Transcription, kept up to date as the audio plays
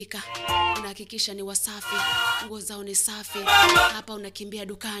Unahakikisha ni wasafi, nguo zao ni safi. Hapa unakimbia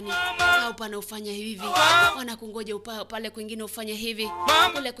dukani, au pana ufanya hivi, wanakungoja pale kwingine ufanye hivi,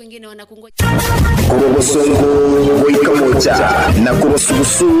 kule kwingine wanakungoja. Kurubusongo wika moja na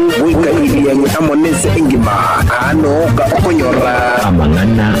kurusubusu wika iliyanyi amoneze ingima ano kakonyora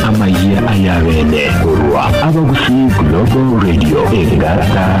amangana amaya ayarene kurwa abagusi Global Radio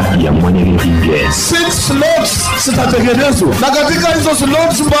engata ya mwenye hige 6 slots zitatengenezwa na katika hizo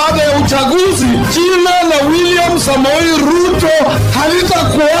slots baada ya uchaguzi jina la William Samoei Ruto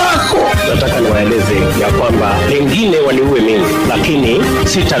halitakuwako. Nataka niwaeleze ya kwamba wengine waliuwe mimi lakini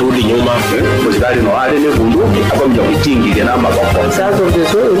sitarudi nyuma. Muzikali no ale ne bunduki akomja kutingire na maboko sazo of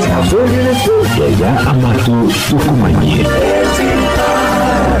the soils azulile ya amatu ukumanye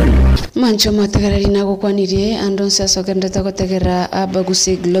Mancho matagarari na gukwanirie andonse asokendeta gutegera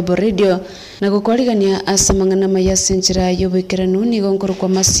abagusi Global Radio na gukwarigania asamangana maya senchira yobikiranu ni gonkuru kwa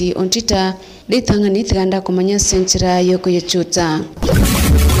masi ontita litangani tiganda kumanya senchira yoko yechuta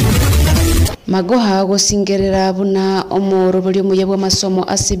magoha gusingerera buna omorobori muyabwa masomo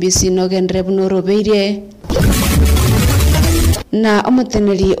ACBC nogendere buno robeire na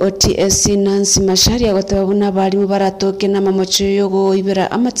omuteneri OTSC Nancy Masharia gotebabuna balimu baratoke na mamocho yogo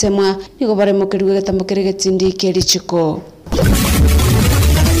ibera amatemwa nigo baremokirwe gatambokere getindi kerichiko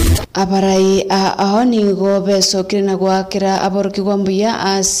abarai aho nigo besokire na gwakira aboroki gwambuya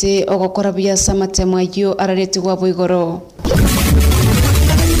ase ogokora buya samatemwa yo arareti gwabo igoro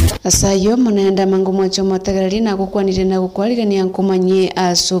asayo monenda mangu mwacho matagarari na gukwanire na gukwarigania nkumanye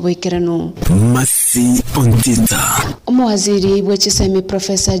asoboikerano masi ontita omwaziri bwechisemi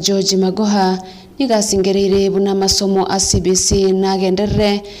Professor George Magoha nigasingereire buna masomo ACBC na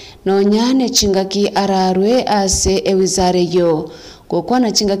genderere no nyane chingaki ararwe ase ewizare yo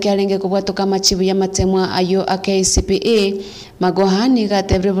gukwana chingaki arenge kubwatoka machibu ya matemwa ayo AKCPE Magoha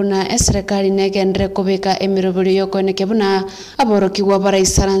nigatebre buna serikali negendere kubika emirobiri yokoneke buna aboroki wa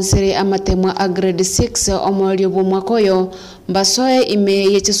baraisaransere amatemwa a grade 6 omolio bumwakoyo mbasoe ime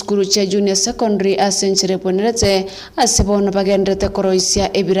yechискuru cha junior secondary asenchere ponerete asibona bagendrete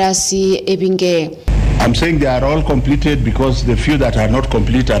koroisia ebirasi ebinge. I'm saying they are all completed because the few that are not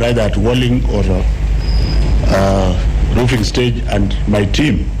complete are either at walling or roofing stage, and my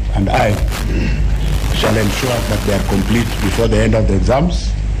team and I shall ensure that they are complete before the end of the exams,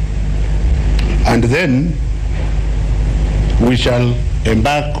 and then we shall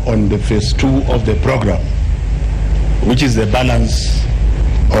embark on the phase 2 of the program, which is the balance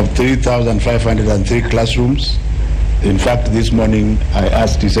of 3,503 classrooms. In fact, this morning I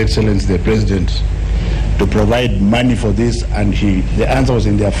asked His Excellency the President to provide money for this, and the answer was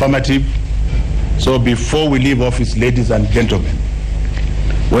in the affirmative. So before we leave office, ladies and gentlemen,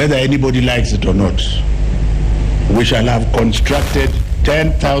 whether anybody likes it or not, we shall have constructed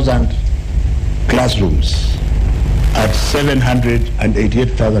 10,000 classrooms at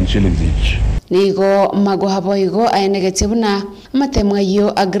 788,000 shillings each. Nigo Magoha boigo aenegetibuna matemwa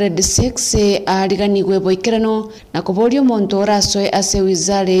yo a grade 6 ariganigwe boikerano na kuborio monto rasoe ase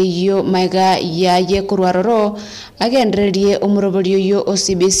wizare yo maiga ya ye kurwaroro agendererie omoroborio yo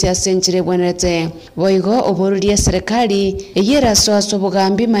OCBC asenchire bwenete boigo oborurie serikali eyera so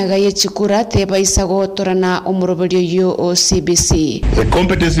asobogambi maiga ye chikura teba isago torana omoroborio yo OCBC. The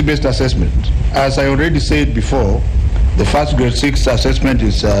competency based assessment, as I already said before, the first grade 6 assessment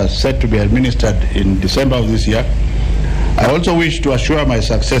is set to be administered in December of this year. I also wish to assure my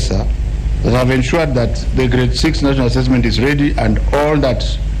successor that I've ensured that the grade 6 national assessment is ready, and all that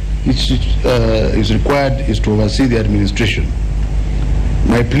is required is to oversee the administration.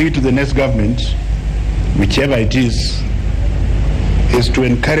 My plea to the next government, whichever it is to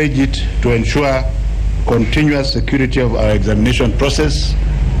encourage it to ensure continuous security of our examination process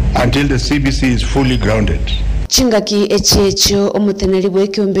until the CBC is fully grounded. Chingaki echecho omuteneri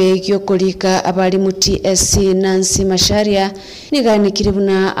bwekyombe gyokolika abalimu TSC Nancy Masharia niganikire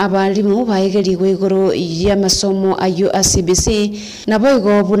buna abalimu bayegeriwe igoro ya masomo ayo ACBC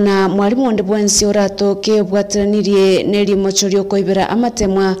naboigo buna mwalimu onde bwensi oratoke bwatranirie neri mochorio koibera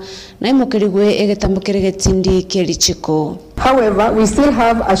amatemwa naimokeriwe egetambokere getindi kerichiko. However, we still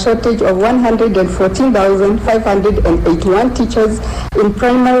have a shortage of 114,581 teachers in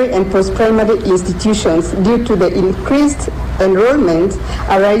primary and post-primary institutions due to the increased enrollment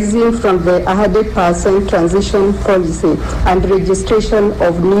arising from the 100% transition policy and registration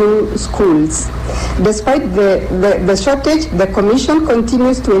of new schools. Despite the shortage, the Commission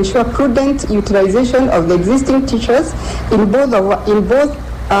continues to ensure prudent utilization of the existing teachers in both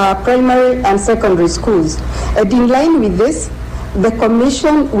primary and secondary schools. And in line with this, the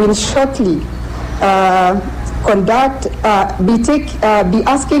Commission will shortly be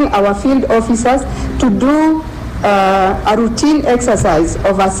asking our field officers to do a routine exercise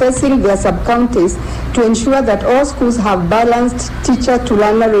of assessing their sub-counties to ensure that all schools have balanced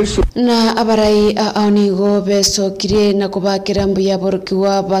teacher-to-learner ratio. Na abarai aonigo beso kire na kubakira mbuya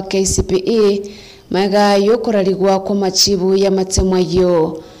borukiwa ba KCPE mega yokorarigwa kwa machibu ya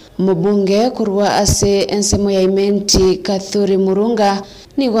matsemwayo. Mubunge kurwa ase ensemo ya imenti Kathuri Murunga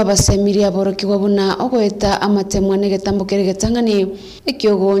ni wabasemiri aborokiwa buna ogoeta amatemwa negetambukere getangani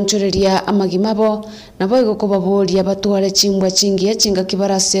ekyogo nchoreria amagimabo nabo igokobaboria batware chimbwa chingia chinga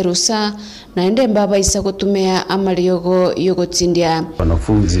kibara serusa na ende mbaba isa kutumea amariogo yogotindia.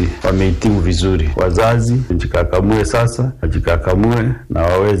 Wanafunzi wamehitimu vizuri, wazazi wajikakamue sasa, wajikakamue na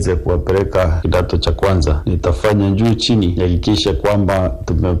waweze kuwapeleka kidato cha kwanza. Nitafanya juu chini hakikisha kwamba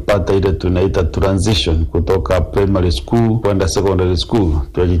tumepata ile tunaita transition kutoka primary school kwenda secondary school.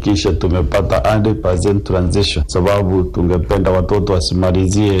 Tuhakikisha tumepata 100% transition, sababu tungependa watoto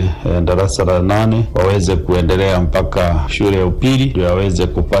wasimalizie darasa la 8 waweze kuendelea mpaka shule ya upili ndio waweze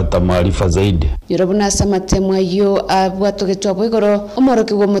kupata maarifa zaidi. Yorobuna samatemwa yo abwatogetwa bwigoro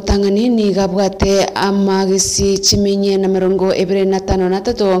omorokigwo mutangani ni gabwate amagisi chimenye na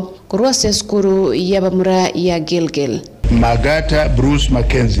 25 kurwa se skuru ya bamura ya Gilgil. Magata Bruce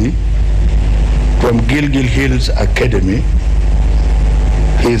Mackenzie from Gilgil Hills Academy.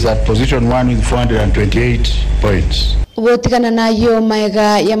 He is at position 1 with 428 points. Wotikana nayo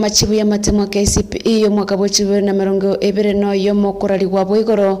maega ya machibu ya matemwa KCPE yo mwaka bochibu na 20 yo mokorarigwa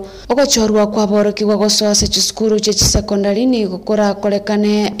bwigoro ogochorwa kwa borokigwa gosoa se chukuru che secondary ni gukora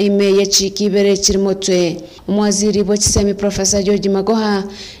kolekane ime ye chikibere chirimotwe. Omwaziri bochisemi Professor George Magoha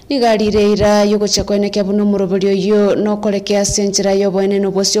ni garire ira yo gochakoine kya buno murobolio yo no kolekea senchira yo bone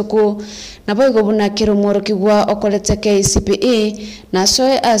no bosyoku na boigo buna kero morokigwa okolete KCPE na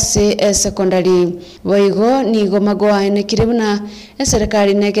soe ase secondary boigo ni go Magoha ene kiribuna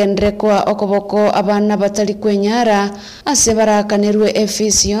serikali negendere kwa okoboko abana batali kwenyara ase barakanerwe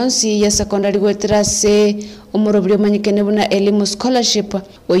efficiency ya secondary gwetrase umurobyo manyikene buna elimu scholarship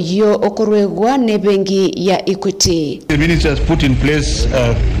oyo okorwegwa ne bengi ya Equity. The minister has put in place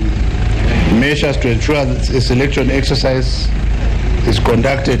measures to ensure that a selection exercise is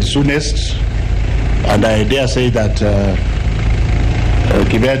conducted soonest, and I dare say that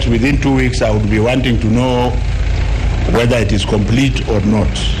Kibet, within 2 weeks I would be wanting to know whether it is complete or not.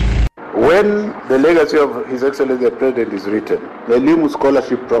 When the legacy of His Excellency the President is written, the Elimu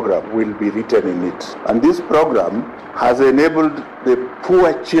Scholarship Program will be written in it. And this program has enabled the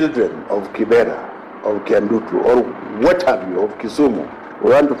poor children of Kibera, of Kiandutu, or what have you, of Kisumu.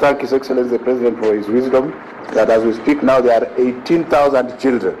 We want to thank His Excellency the President for his wisdom, that as we speak now there are 18,000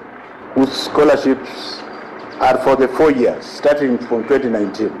 children whose scholarships are for the 4 years, starting from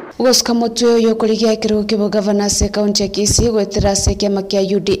 2019. Ugoska moto yo koligia kirugo kibo governor se county Kisii gwetera se kiama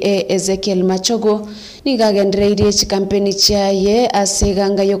kia UDA Ezekiel Machogo ni gagendreire chi campaign chaye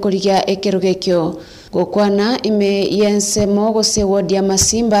aseganga yo koligia ekirugo kyo gokwana ime yensemo gose wodi ya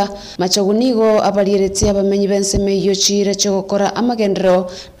Masimba Machogo nigo abaliretse abamenyi benseme yo chira cyo gukora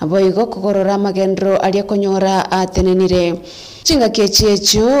amagendro naboigo kugorora amagendro aliye konyora atenenire chinga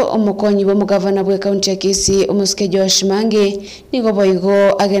kechecho omukonyi bo mugavana bwe county ya Kisii Omuske Josh Mange nigo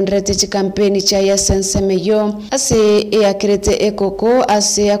boigo agendrete chi campaign cha ya sensemeyo ase yakirete ekoko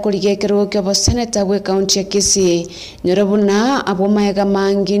ase akurige kirugo kyo senator bwe county ya Kisii nyorobuna abo maega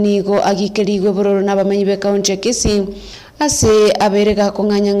mangi nigo agikirigwe bororo n'abamenyi be county ya Kisii ase abereka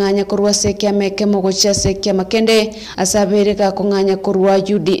konganya kurwa sekia meke mogocha sekia makende ase abereka konganya kurwa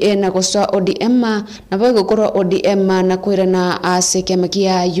UDA na goswa ODM na boigo kurwa ODM na kwirana asekia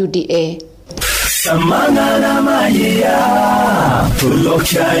mekia UDA. Samana na magia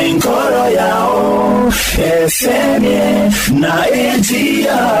tulokia inkoro yao esene na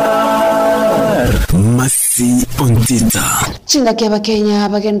AGR Masi Ontita chinga kia Bakenya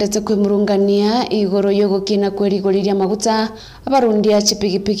bagendete kwimurungania igoro yogo kina kwerigoriria maguta abarundia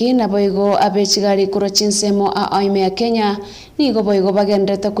chipigipigi na boigo abechigari kuro chinsemo a aime ya Kenya nigo boigo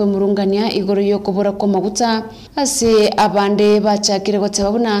bagendete kwimurungania igoro yokobora kwa maguta ase abande bachakire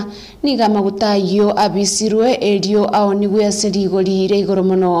gotabuna niga maguta yo abisirwe elio ao nigo yaserigori ire igoro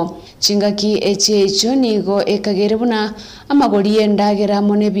mono chinga ki echecho nigo ekagere buna amagori endagera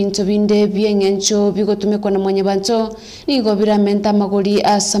mone bintu binde byengencho bigotumekwa na mwenye banto nigo biramenta amagori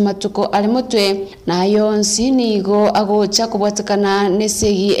asamatuko alimotwe na yonsi nigo agocha kubwatakana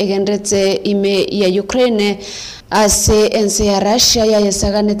nesegi egendrete ime ya Ukraine ase ense ya Russia ya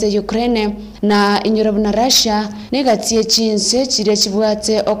yasaganete Ukraine na inyorobuna Russia negatie chinse chire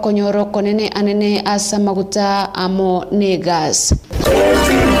chibwate okonyoro konene anene asamaguta amo negas.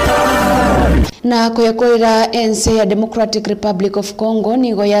 na kuyakorera ense ya Democratic Republic of Congo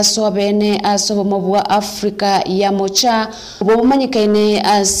nigo yasobene asobomobwa Africa ya mocha bomanyikaine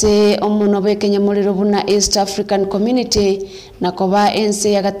ase omunobe Kenya muliro buna East African Community na koba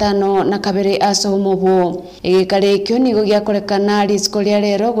ense ya gatano na kabere asobomobwo egekare kyo nigo gyakorekana risiko lya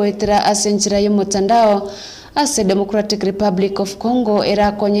rero goitira asenchira yo mutandao ase Democratic Republic of Congo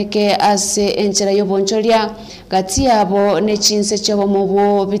era konyeke ase enchera yobonchoria gati yabo ne chinse chobo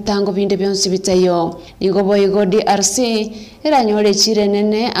mubo bitango binde byonsi bitayo nigo boyigo DRC era nyore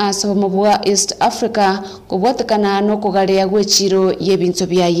chirenene ase mubo East Africa kubwatakana no kugalia gwechiro yebinzo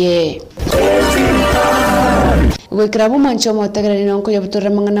byaye Wekrabu mancho motagarani nonko yabutora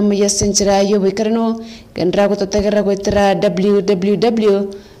mangana mu yasenchera yo wekarano kendra gutotagara gwetira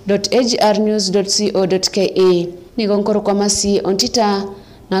www.agrnews.co.ke nigo nkoro kwa masi ontita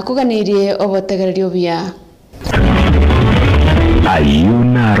na kuganirie obotegererio bya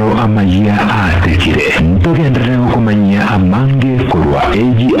ayunaro amaya atekire ntogendere kumanya amange kurwa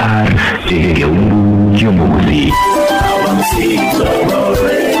AGR egeungu kyomuguzi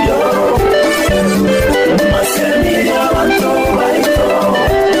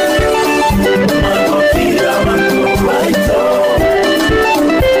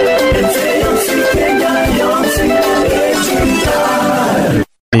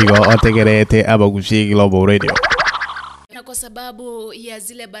Nigo otegerete Abagushi Global Radio. Na kwa sababu ya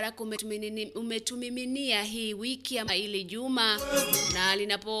zile baraka umetumiminia hii wiki ama ile juma na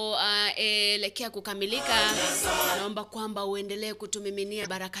linapo elekea kukamilika, naomba kwamba uendelee kutumiminia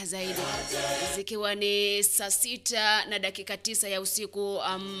baraka zaidi. Zikiwa ni saa 6:09 ya usiku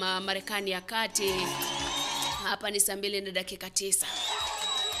Marekani ya kati, hapa ni saa 2:09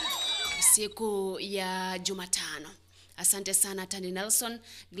 siku ya Jumatano. Asante sana Tani Nelson,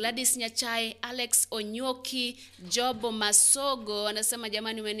 Gladys Nyachai, Alex Onyoki, Jobo Masogo anasema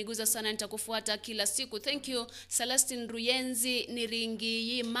jamani umeniguza sana nitakufuata kila siku. Thank you. Celestine Ruyenzi Niringi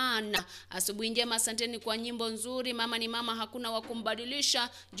Yimana. Asubuhi njema, asanteni kwa nyimbo nzuri. Mama ni mama hakuna wa kumbadilisha.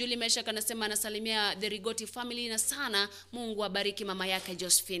 Julie Mesha anasema anasalimia the Rigoti family na sana Mungu abariki mama yake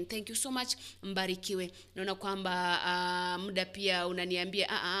Josephine. Thank you so much. Mbarikiwe. Naona kwamba muda pia unaniambia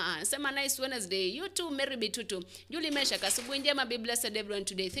sema nice Wednesday. You too Mary Bitutu. Julie Mesha asubuhi njema, be blessed everyone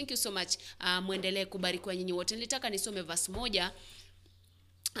today. Thank you so much. Muendelee kubarikiwa nyinyi wote. Nilitaka nisome verse moja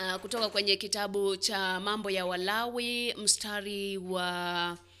kutoka kwenye kitabu cha Mambo ya Walawi mstari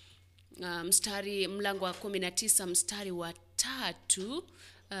mlango wa 19 mstari wa 3.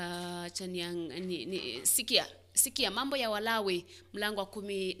 Sikia Mambo ya Walawi mlango wa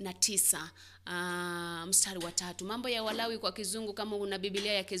 19 mstari wa 3. Mambo ya Walawi kwa kizungu kama una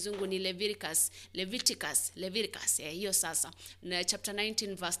Biblia ya kizungu ni Leviticus. Hiyo sasa. Na chapter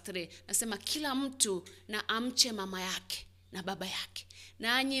 19 verse 3 nasema kila mtu na amche mama yake na baba yake,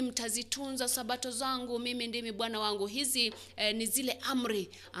 nanyi mtazitunza sabato zangu, mimi ndimi Bwana wangu. Hizi ni zile amri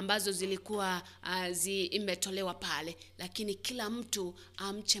ambazo zilikuwa imetolewa pale, lakini kila mtu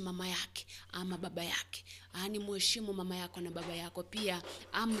amche mama yake ama baba yake. Ni muheshimu mama yako na baba yako. Pia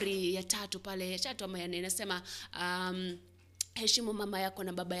amri ya 3 pale, ya 3 ama ya 4 inasema heshimu mama yako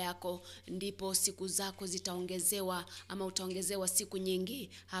na baba yako, ndipo siku zako zitaongezewa ama utaongezewa siku nyingi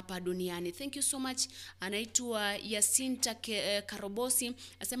hapa duniani. Thank you so much. Anaitwa Yasinta Karobosi,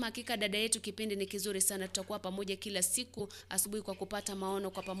 asema hakika dada yetu kipindi ni kizuri sana, tutakuwa pamoja kila siku asubuhi kwa kupata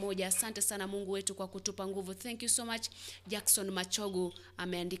maono kwa pamoja. Asante sana Mungu wetu kwa kutupa nguvu. Thank you so much. Jackson Machogu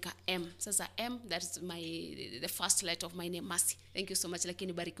ameandika M. Sasa M, that's the first letter of my name, Mercy. Thank you so much,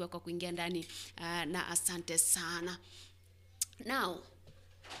 lakini barikiwa kwa kuingia ndani na asante sana. Now,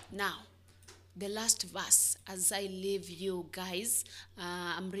 the last verse as I leave you guys,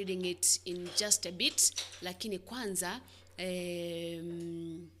 I'm reading it in just a bit, lakini kwanza,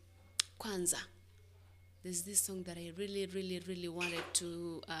 there's this song that I really wanted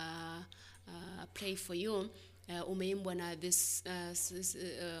to play for you. Umeimbwa na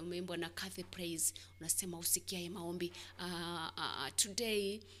umeimbwa na Kathy Praise, unasema usikiaye maombi.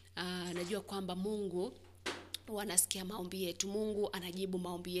 Today, najua kwamba Mungu wanasikia maombi yetu. Mungu anajibu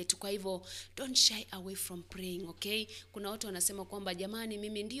maombi yetu. Kwa hivyo don't shy away from praying, okay? Kuna watu wanasema kwamba jamani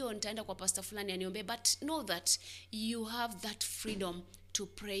mimi ndio nitaenda kwa pastor fulani aniombe, but know that you have that freedom to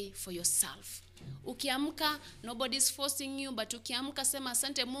pray for yourself. Ukiamka, nobody's forcing you, but ukiamka sema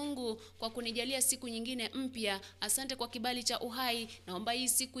asante Mungu kwa kunijalia siku nyingine mpya. Asante kwa kibali cha uhai. Naomba hii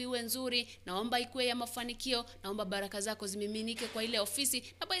siku iwe nzuri, naomba ikuwe ya mafanikio, naomba baraka zako zimiminike kwa ile ofisi.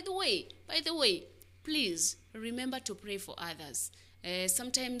 Na by the way, please remember to pray for others.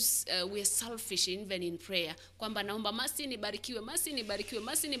 Sometimes we are selfish even in prayer. Kwamba naomba masi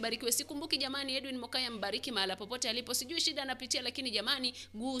nibarikiwe. Sikumbuki jamani Edwin Mokaya mbariki mahala popote alipo. Sijui shida anapitia lakini jamani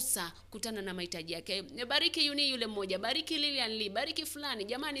gusa, kutana na mahitaji yake. Bariki yule mmoja, bariki Lilian Lee, bariki fulani.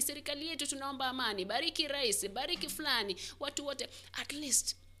 Jamani serikali yetu tunaomba amani. Bariki rais, bariki fulani. Watu wote at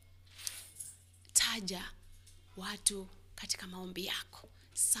least taja watu katika maombi yako.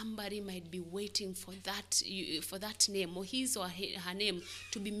 Somebody might be waiting for that name or his or her name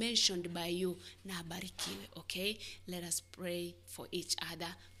to be mentioned by you. Na barikiwe, okay? Let us pray for each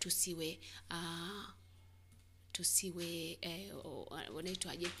other. Tusiwe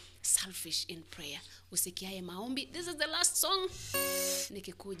wanaitwaje, selfish in prayer. Usikiaye maombi. This is the last song.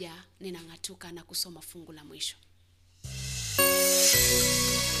 Nikikuja ninangatuka na kusoma fungu la mwisho.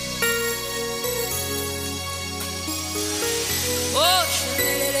 Oh,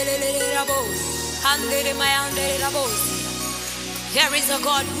 there is a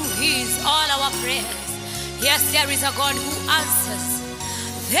God who hears all our prayers. Yes, there is a God who answers.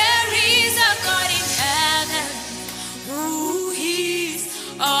 There is a God in heaven who hears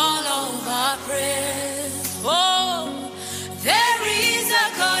all of our prayers. Oh, there is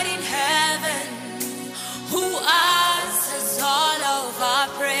a God in heaven who answers all of our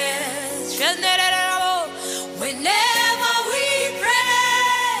prayers. Whenever we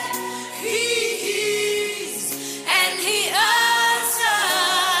pray, He hears and He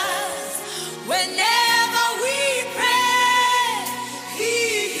answers. Whenever we pray, He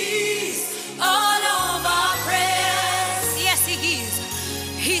hears all of our prayers. Yes, He hears.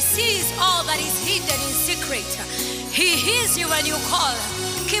 He sees all that is hidden in secret. He hears you when you call.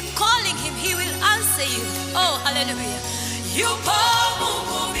 Keep calling Him, He will answer you. Oh, hallelujah. Yupo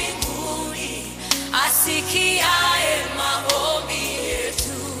Mungu mbinguni, asikiaye maombi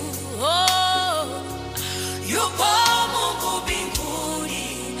yetu. Oh, yupo Mungu mbinguni,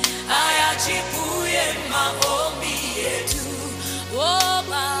 ayajibuye maombi yetu. Oh,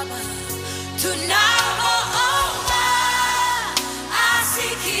 Baba, tunapoomba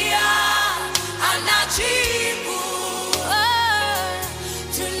asikia, anajibu.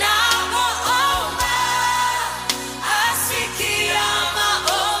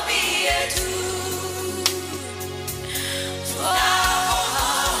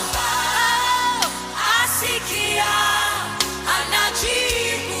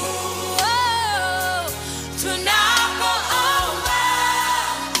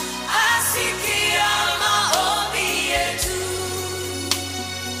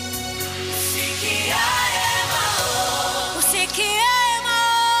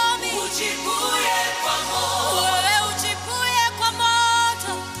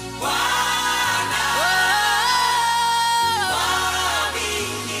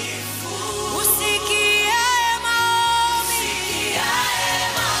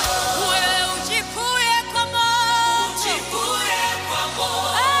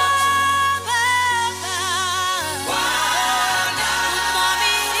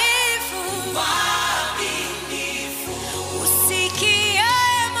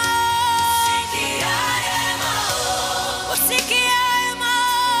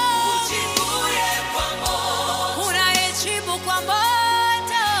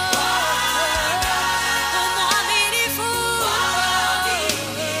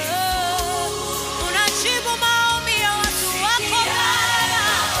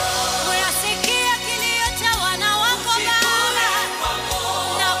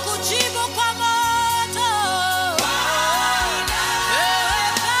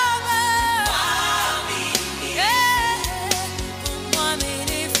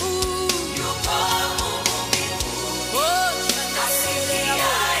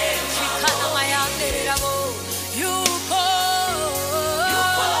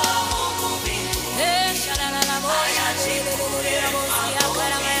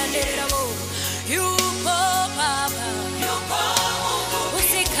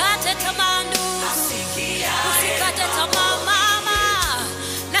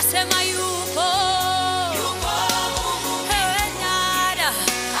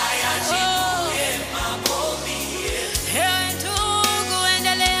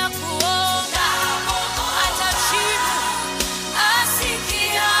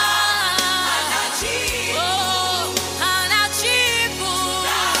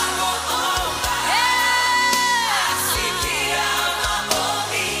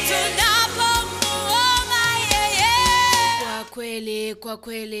 Kwa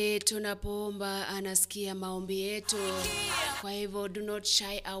kweli tunapoomba anasikia maombi yetu. Kwa hivyo do not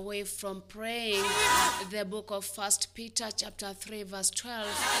shy away from praying. The book of 1 Peter chapter 3 verse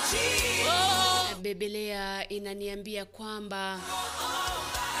 12. Biblia inaniambia kwamba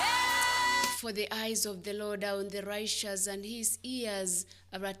for the eyes of the Lord are on the righteous, and his ears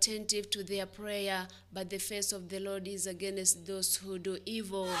are attentive to their prayer, but the face of the Lord is against those who do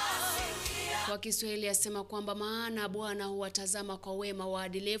evil. Kwa Kiswahili asema kwamba maana Bwana huwatazama kwa wema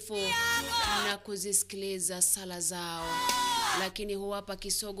waadilifu na kuzisikiliza sala zao, lakini huwapa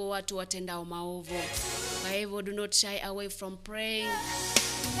kisogo watu watendao maovu. Kwa hivyo do not shy away from praying.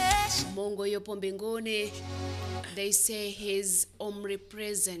 Mungu yupo mbinguni. They say he is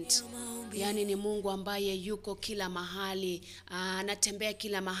omnipresent. Yani ni Mungu ambaye yuko kila mahali, anatembea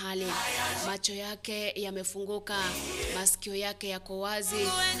kila mahali. Macho yake yamefunguka, masikio yake yako wazi,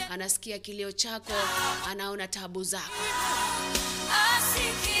 anasikia kilio chako, anaona taabu zako.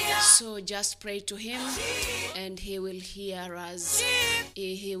 So just pray to him and he will hear us.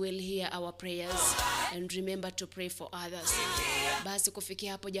 He will hear our prayers, and remember to pray for others. Basi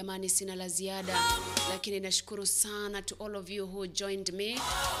kufikia hapo jamani, sina la ziada, lakini nashukuru sana to all of you who joined me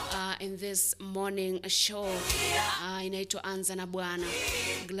in this morning show. Inaitwa Anza na Bwana.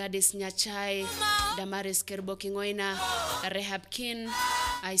 Gladys Nyachai, Damaris Kerbokingoina, Rehab Kin,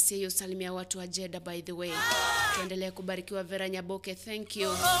 I see you. Salimia watu wa Jeddah by the way. Tuendelee kubarikiwa. Vera Nyaboke, thank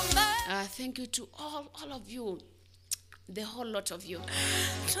you. Thank you to all of you, the whole lot of you,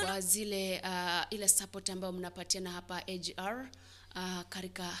 kwa zile ile support ambayo mnapatiana hapa AGR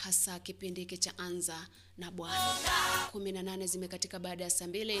karika hasa kipindi hiki cha Anza na Bwana. 18 zimekatika baada ya saa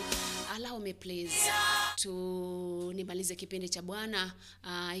 2. Allow me please to nimalize kipindi cha Bwana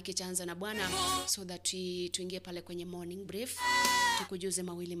hiki cha Anza na Bwana, so that tuingie pale kwenye morning brief, tukujuze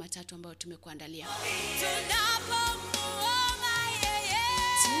mawili matatu ambayo tumekuandalia.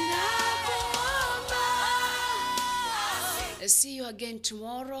 See you again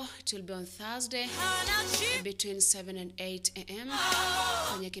tomorrow. It will be on Thursday between 7 and 8 a.m.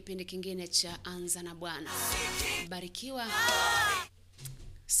 kwenye kipindi kingine cha Anza na Bwana. Barikiwa.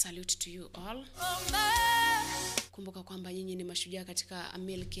 Salute to you all. Kumbuka kwamba nyinyi ni mashujaa katika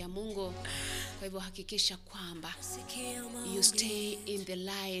milki ya Mungu. Kwa hivyo hakikisha kwamba you stay in the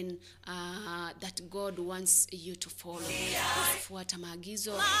line that God wants you to follow. Fuata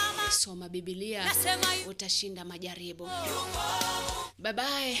maagizo, soma Biblia, utashinda majaribu. Bye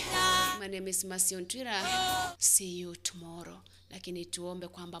bye. My name is Masion Twira. See you tomorrow. Lakini tuombe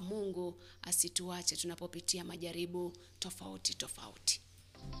kwamba Mungu asituache tunapopitia majaribu tofauti.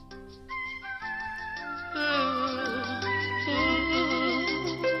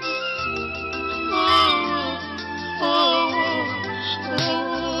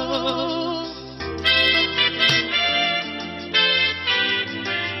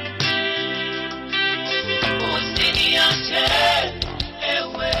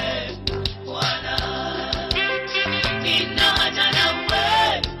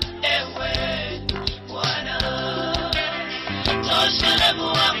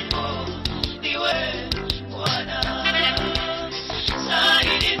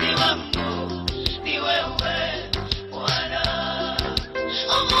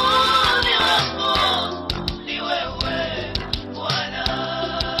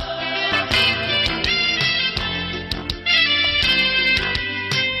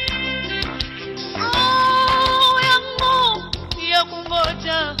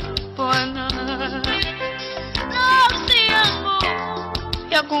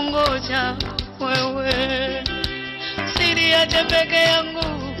 Kungoja wewe, siri ya peke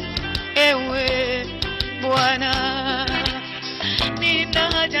yangu, ewe Bwana,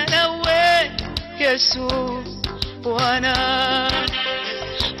 nina haja nawe Yesu Bwana.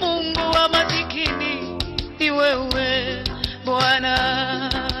 Mungu wa masikini ni wewe Bwana,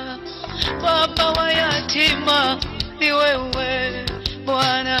 baba wa yatima ni wewe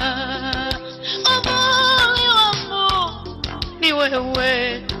Bwana. Ni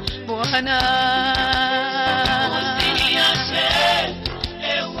wewe Bwana, usiniache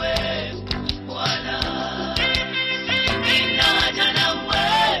ewe Bwana, nina haja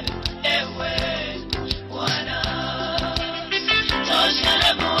nawe ewe Bwana.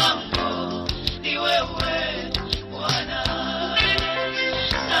 Tosha wangu ni wewe Bwana,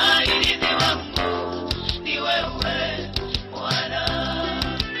 saidizi wangu ni wewe Bwana.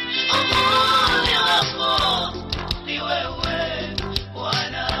 Amani wangu ni wewe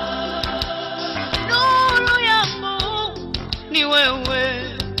ni wewe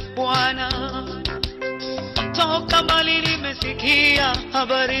Bwana. Toka mbali nimesikia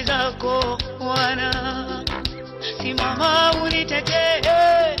habari zako Bwana, simama Simama unitetee,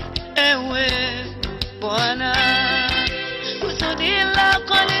 ewe Bwana. Kusudi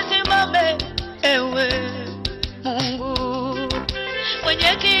lako lisimame, ewe Mungu.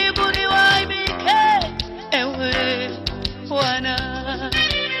 Mwenye kiburi waaibike, ewe Bwana.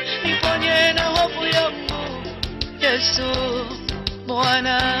 Niponye na hofu yangu, Yesu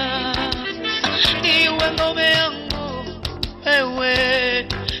Bwana. Niwe ngome yangu, ewe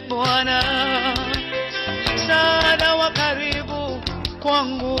Bwana. Msaada wa karibu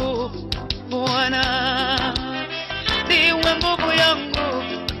kwangu, Bwana. Niwe nguvu yangu,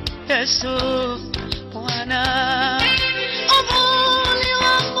 Yesu Bwana. Uvuli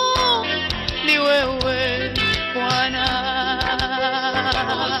wangu ni wewe Bwana.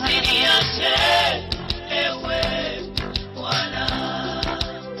 Usiniache, ewe Bwana.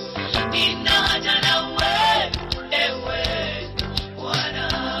 Nina haja nawe, ewe Bwana.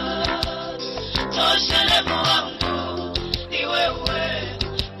 Toshelevu wangu ni wewe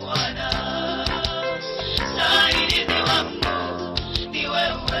Bwana. Saidizi wangu ni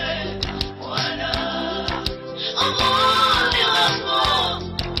wewe Bwana. Amani wangu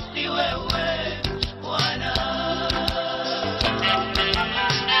ni wewe Bwana.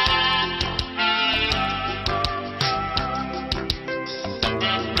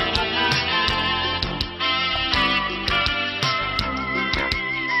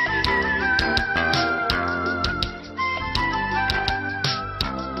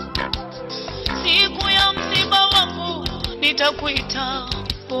 Siku ya msiba wangu nitakuita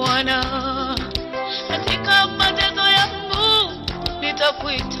Bwana. Katika mateso yangu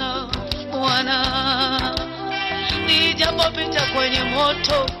nitakuita Bwana. Nijapopita kwenye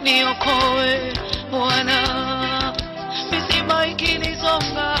moto niokoe Bwana. Misiba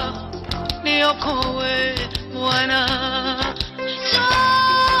ikinisonga niokoe Bwana.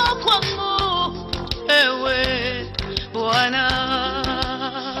 Njoo kwangu, ewe Bwana.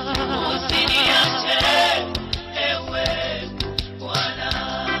 Usiniache, ewe Bwana.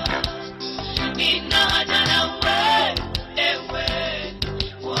 Nina haja nawe, ewe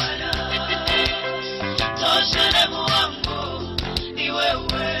Bwana. Toshelevu wangu ni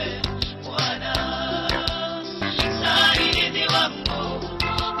wewe Bwana. Saidizi wangu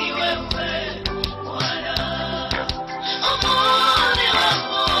ni wewe Bwana. Amani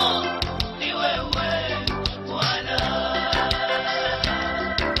wangu ni wewe Bwana.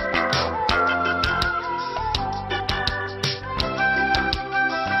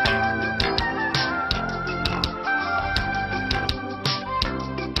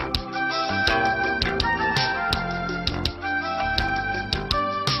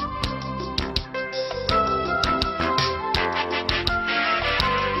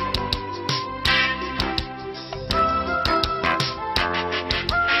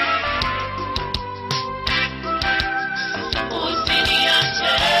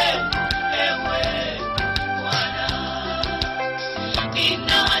 Usiniache, ewe Bwana.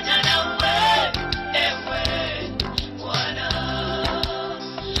 Nina haja nawe, ewe Bwana.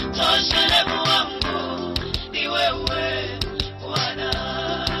 Toshelevu wangu ni wewe Bwana.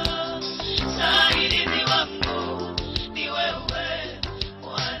 Saidizi wangu ni wewe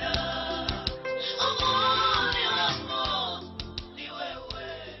Bwana. Amani wangu ni wewe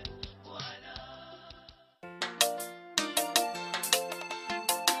Bwana.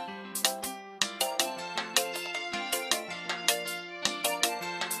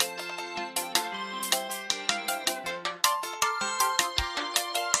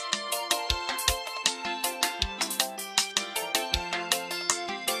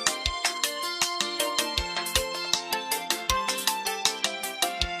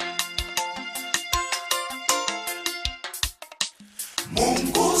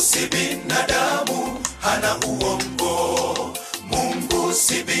 Mungu si binadamu, hana uongo. Mungu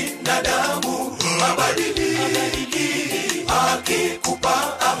si binadamu, habadiliki. Akikupa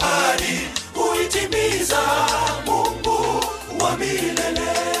ahadi, huitimiza. Mungu wa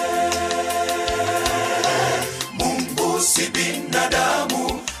milele. Mungu si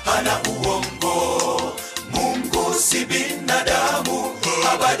binadamu, hana uongo. Mungu si binadamu,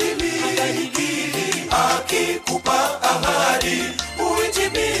 habadiliki. Akikupa ahadi,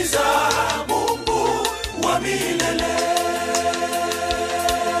 huitimiza. Mungu wa milele.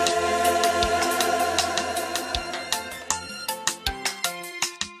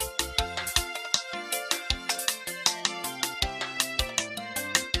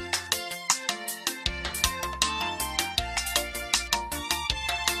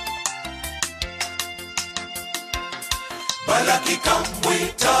 Balaki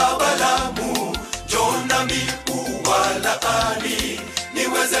kamwita Balamu, Jonami uwalaani,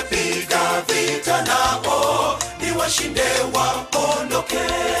 niweze piga vita nao, niwe washinde waondoke.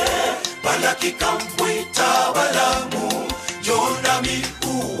 Balaki kamwita Balamu, Jonami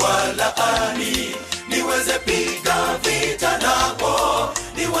uwalaani, niweze piga vita nao,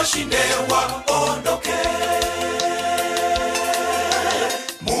 ni washinde waondoke.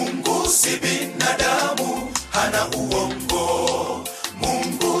 Mungu si binadamu, hana uongo.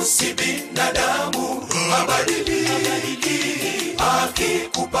 Mungu si binadamu, habadiliki.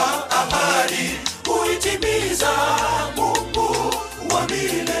 Akikupa ahadi, uitimiza. Mungu wa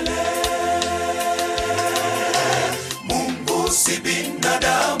milele. Mungu si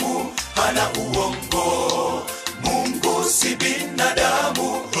binadamu, hana uongo. Mungu si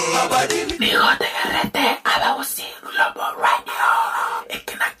binadamu, habadiliki. Magazetini abawusi Global Radio.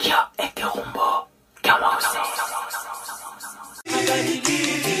 Ekinakyo ekihumbo kyamawusi.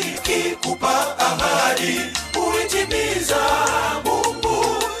 Akikupa ahadi, uitimiza.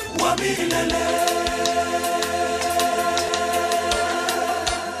 Mungu wa milele.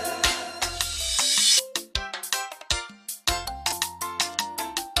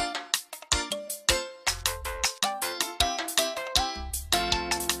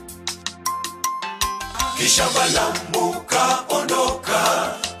 Kisha Balamu kaondoka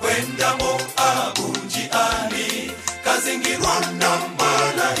kwenda Moabu njiani, kazingirwa na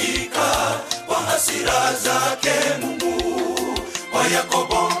malaika kwa hasira zake Mungu. Kwa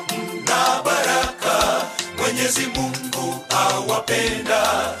Yakobo mna baraka, Mwenyezi Mungu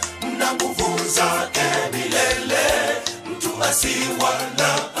awapenda, mna nguvu zake milele, mtu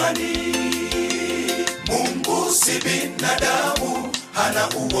asiwalaani. Mungu si binadamu, hana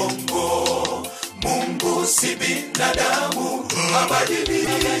uongo. Mungu si binadamu,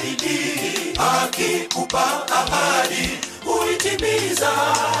 habadiliki. Akikupa ahadi, uitimiza.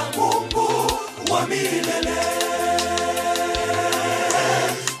 Mungu wa milele.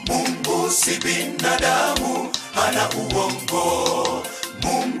 Mungu si binadamu, hana uongo.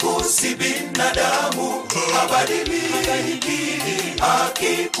 Mungu si binadamu, habadiliki.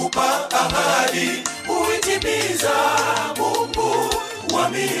 Akikupa ahadi, uitimiza. Mungu wa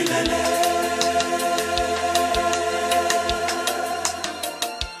milele.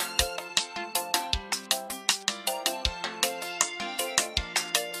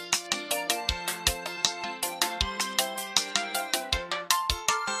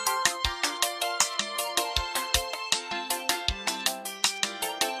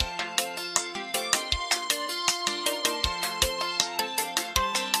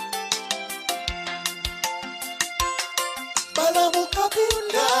 Balamu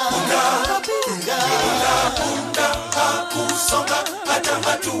kapunda, hakusonga hata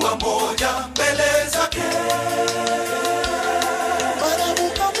hatua moja mbele zake.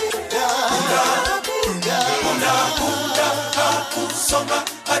 Balamu kapunda, hakusonga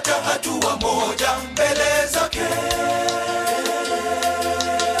hata hatua moja mbele zake.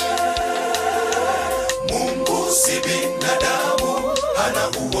 Mungu si binadamu, hana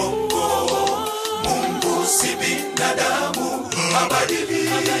uongo. Mungu si binadamu,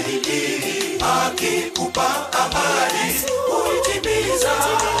 habadiliki. Akikupa ahadi, uitimiza.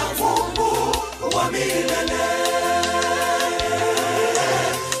 Mungu wa milele.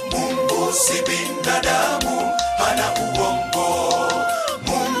 Mungu si binadamu, hana uongo.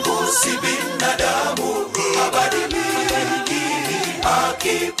 Mungu si binadamu, habadiliki.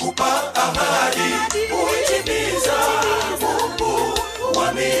 Akikupa ahadi, uitimiza. Mungu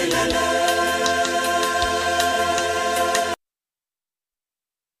wa milele.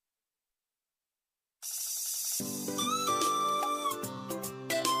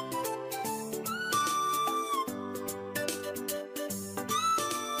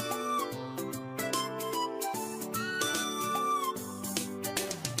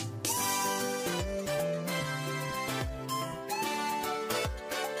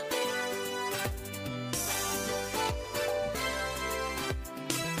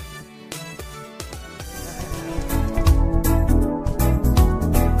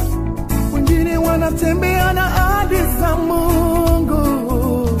 Anatembea na ahadi za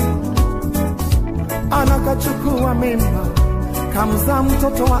Mungu, anakachukua mimba, kamzaa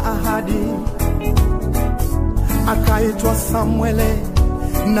mtoto wa ahadi, akaitwa Samuele,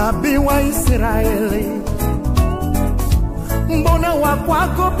 nabii wa Israeli. Mbona wa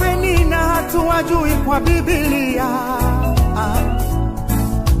kwako Penina hatuwajui kwa Biblia?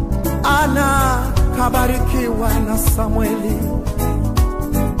 Ana kabarikiwa na Samueli.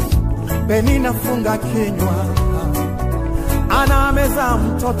 Penina funga kinywa, Ana amezaa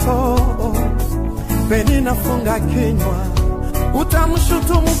mtoto. Penina funga kinywa,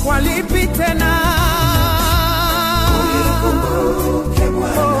 utamshutumu kwa lipi tena? Ulikumbuke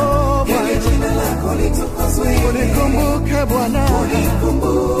Bwana,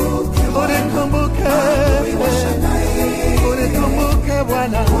 unikumbuke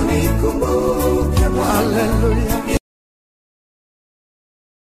Bwana, unikumbuke Bwana, haleluya.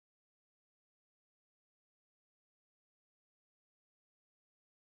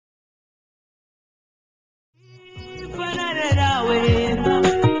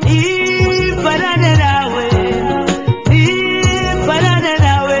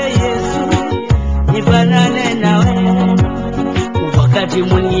 Wakati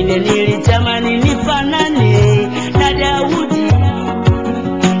mwingine nilitamani nifanane na Daudi,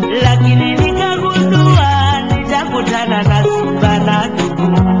 lakini nikagundua nitakutana na simba na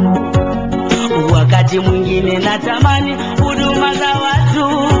dubu. Wakati mwingine natamani huduma za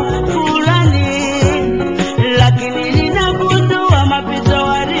watu fulani, lakini ninagundua mapito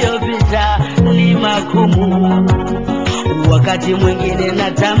waliopita ni magumu. Wakati mwingine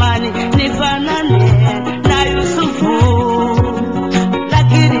natamani nifanane na Yusufu,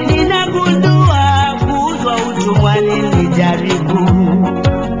 lakini ninagundua kuuzwa utumwani ni jaribu.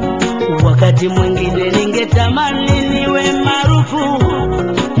 Wakati mwingine ningetamani niwe maarufu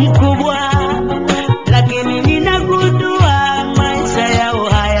mkubwa, lakini ninagundua maisha yao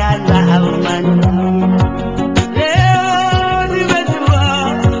hayana amani. Leo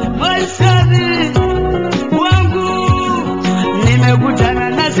nimejua maishani wangu, nimekutana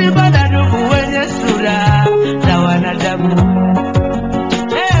na simba na dubu wenye sura za wanadamu.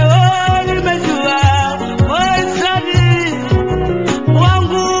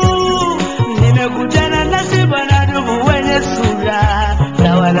 Nimekutana na simba na dubu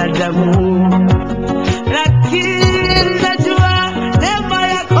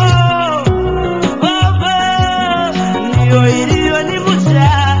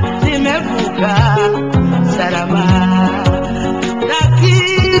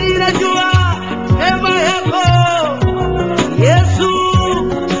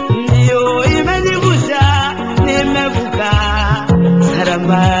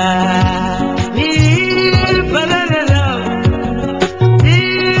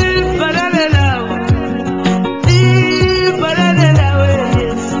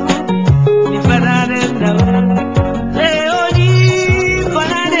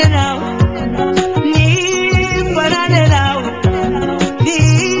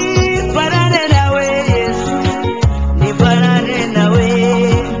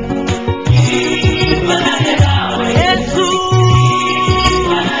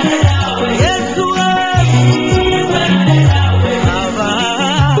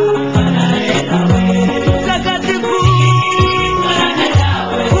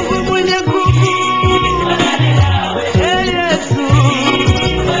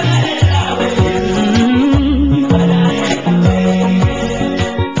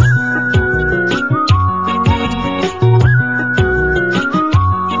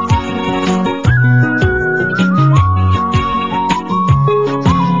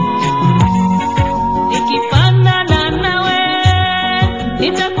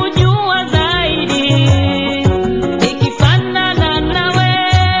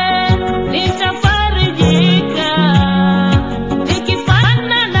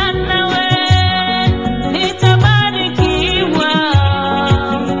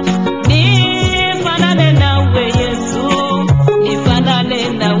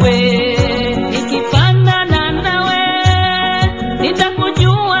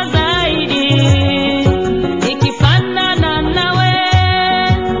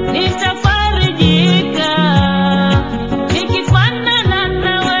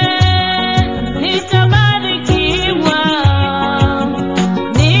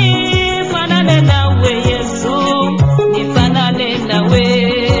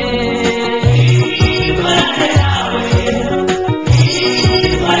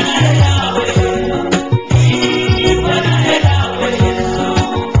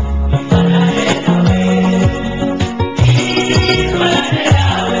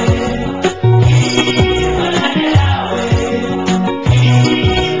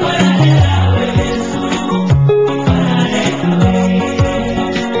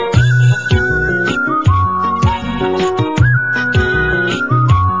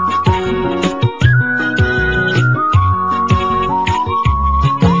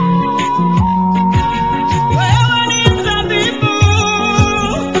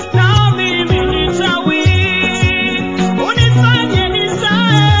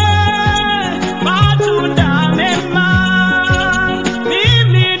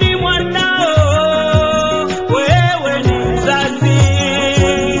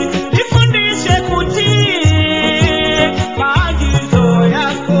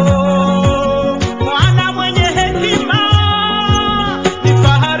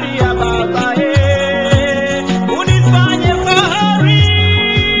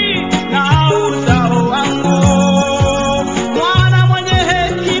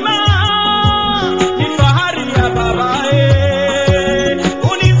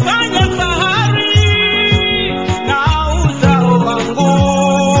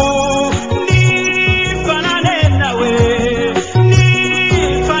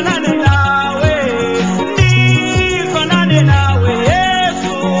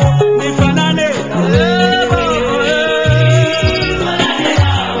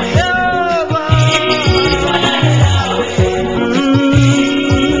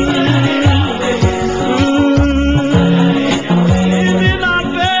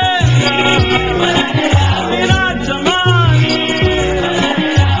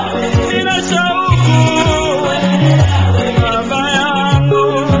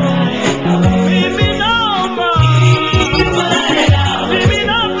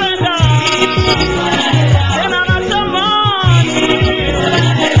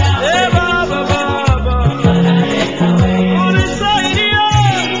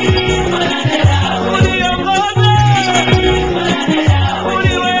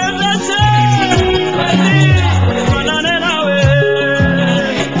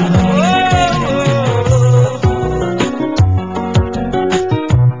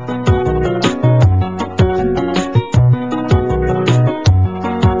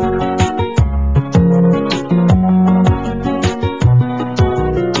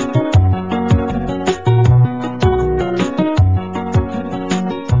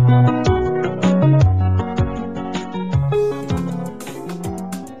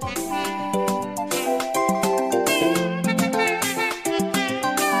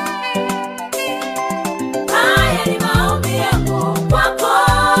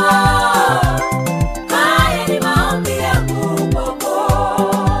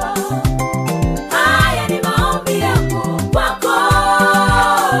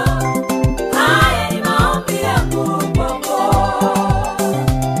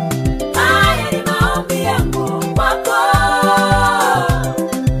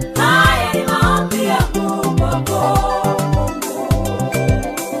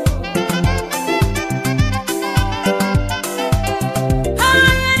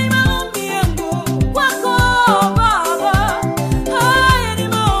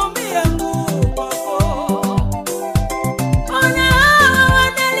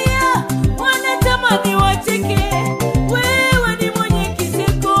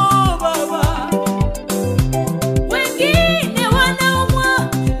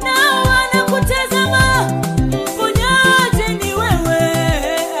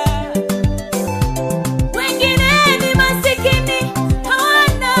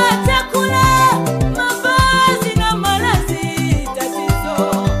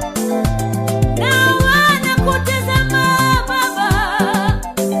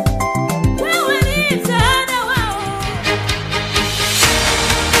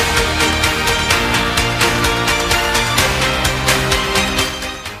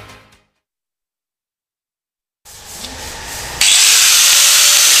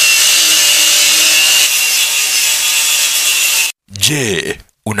Je,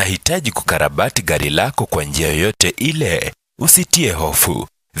 unahitaji kukarabati gari lako kwa njia yoyote ile? Usitie hofu.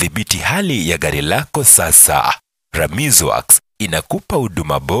 Dhibiti hali ya gari lako sasa. Ramizworks inakupa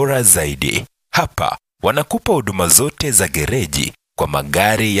huduma bora zaidi. Hapa wanakupa huduma zote za gereji kwa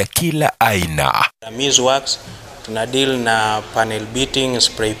magari ya kila aina. Ramizworks tuna deal na panel beating,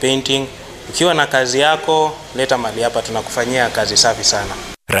 spray painting. Ukiwa na kazi yako, leta mali hapa, tunakufanyia kazi safi sana.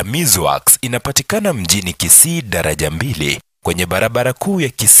 Ramizworks inapatikana mjini Kisii daraja 2 kwenye barabara kuu ya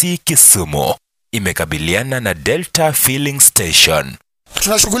Kisii Kisumu. Imekabiliana na Delta Filling Station.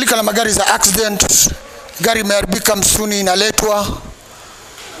 Tunashughulika na magari za accident. Gari imeharibika msuni inaletwa.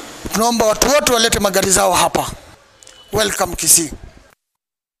 Tunaomba watu wote walete magari zao hapa. Welcome Kisii.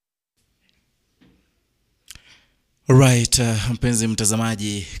 Right, mpenzi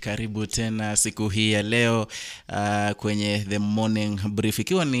mtazamaji, karibu tena siku hii ya leo kwenye The Morning Brief.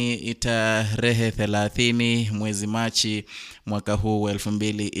 Ikiwa ni tarehe 30 mwezi Machi mwaka huu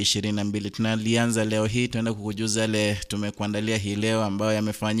 2022. Tunalianza leo hii, tunaenda kukujuza yale tumekuandalia hii leo ambayo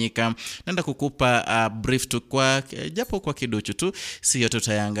yamefanyika. Naenda kukupa brief tu kwa japo kwa kidogo tu, sio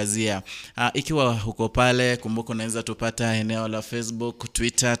tutayaangazia. Ikiwa huko pale, kumbuka unaweza tupata eneo la Facebook,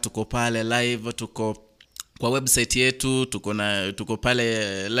 Twitter, tuko pale live, tuko kwa website yetu, tuko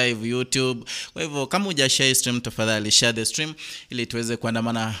pale live YouTube. Kwa hivyo kama hujashare stream, tafadhali share the stream ili tuweze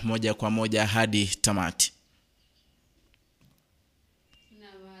kuandamana moja kwa moja hadi tamati.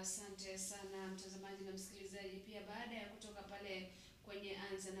 Asante sana mtazamaji na msikilizaji. Pia baada ya kutoka pale kwenye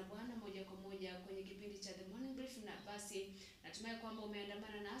Anza na Bwana moja kwa moja kwenye kipindi cha The Morning Brief, na basi natumai kwamba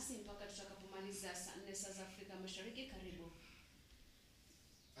umeandamana nasi mpaka tutakapomaliza saa 4 saa za Afrika Mashariki. Karibu.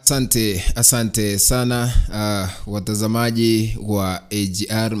 Asante sana watazamaji wa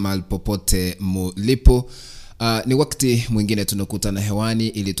AGR malpopote mulipo. Ni wakati mwingine tunakutana hewani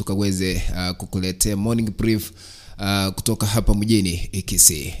ili tukaweze kukuletea morning brief kutoka hapa mjini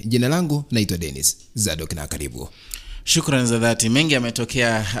Kisii. Jina langu naitwa Dennis Zadok na karibu. Shukrani za dhati. Mengi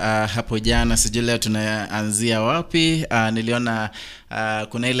yametokea hapo jana, sijui leo tunaanzia wapi. Niliona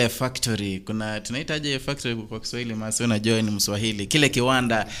kuna ile factory, tunaitaje factory kwa Kiswahili? Masi unajua ni Mswahili. Kile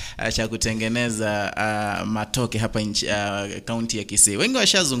kiwanda cha kutengeneza matoke hapa kaunti ya Kisii. Wengi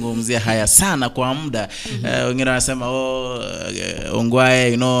washazungumzia haya sana kwa muda. Wengine wanasema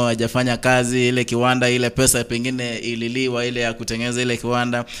Ongwae hajafanya kazi, ile kiwanda, ile pesa pengine ililiwa ile ya kutengeneza ile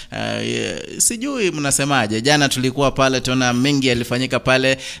kiwanda. Sijui mnasemaje. Jana tulikuwa pale, tuona mengi yalifanyika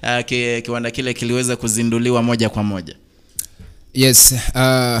pale. Kiwanda kile kiliweza kuzinduliwa moja kwa moja. Yes,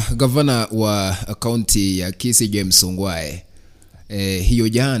 governor wa kaunti ya Kisii James Ongwae, hiyo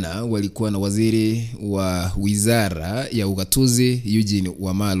jana walikuwa na waziri wa wizara ya ugatuzi Eugene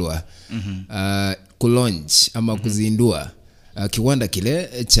Wamalwa kulaunch ama kuzindua kiwanda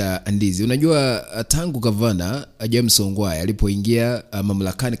kile cha ndizi. Unajua tangu governor James Ongwae alipoingia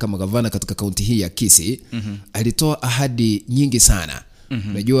mamlakani kama governor katika kaunti hii ya Kisii, alitoa ahadi nyingi sana.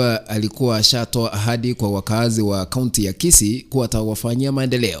 Unajua alikuwa ashatoa ahadi kwa wakazi wa kaunti ya Kisii kuwa atawafanyia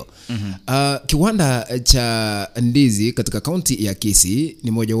maendeleo. Kiwanda cha ndizi katika kaunti ya Kisii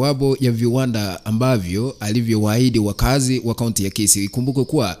ni mojawapo ya viwanda ambavyo alivyowaahidi wakazi wa kaunti ya Kisii. Ikumbuke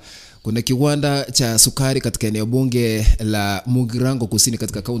kuwa kuna kiwanda cha sukari katika eneo bunge la Mugirango Kusini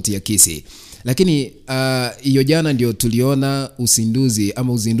katika kaunti ya Kisii. Lakini hiyo jana ndio tuliona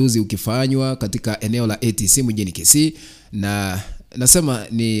uzinduzi ukifanywa katika eneo la ATC mjini Kisii, na nasema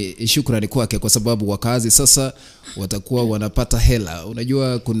ni shukrani kwake kwa sababu wakazi sasa watakuwa wanapata hela.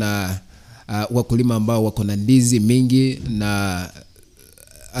 Unajua kuna wakulima ambao wako na ndizi mingi na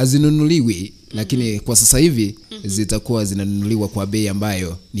hazinunuliwi, lakini kwa sasa hivi zitakuwa zinanunuliwa kwa bei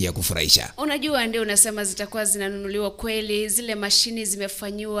ambayo ni ya kufurahisha. Unajua ndio unasema zitakuwa zinanunuliwa kweli, zile mashini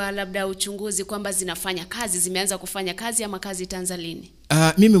zimefanywa labda uchunguzi kwamba zinafanya kazi, zimeanza kufanya kazi ama kazi itaanza lini?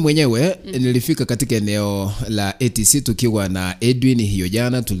 Mimi mwenyewe nilifika katika eneo la ATC tukiwa na Edwin hiyo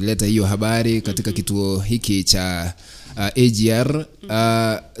jana, tulileta hiyo habari katika kituo hiki cha AGR.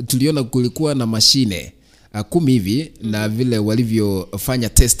 Tuliona kulikuwa na mashine 10 hivi na vile walivyofanya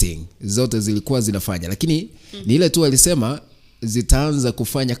testing zote zilikuwa zinafanya, lakini ni ile tu alisema zitaanza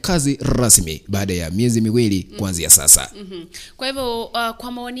kufanya kazi rasmi baada ya miezi 2 kuanzia sasa. Kwa hivyo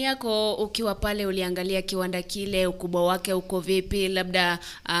kwa maoni yako ukiwa pale uliangalia kiwanda kile, ukubwa wake uko vipi, labda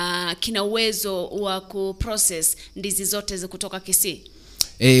kina uwezo wa kuprocess ndizi zote za kutoka Kisii?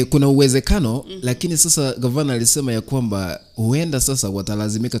 Kuna uwezekano, lakini sasa governor alisema ya kwamba huenda sasa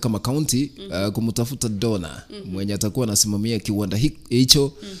watalazimika kama county kumtafuta donor mwenye atakuwa anasimamia kiwanda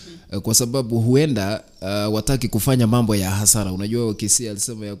hicho, kwa sababu huenda wataki kufanya mambo ya hasara. Unajua Kisii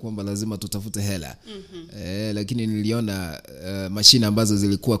alisema ya kwamba lazima tutafute hela. Lakini niliona mashine ambazo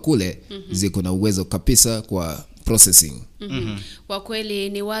zilikuwa kule ziko na uwezo kabisa kwa processing. Kwa kweli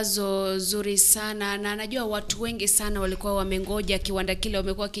ni wazo zuri sana, na najua watu wengi sana walikuwa wamengoja kiwanda kile,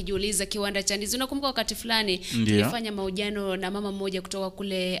 wamekuwa kijiuliza kiwanda cha ndizi. Unakumbuka wakati fulani tulifanya mahojiano na mama mmoja kutoka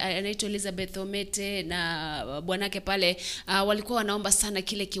kule anaitwa Elizabeth Omete na bwanake pale, walikuwa wanaomba sana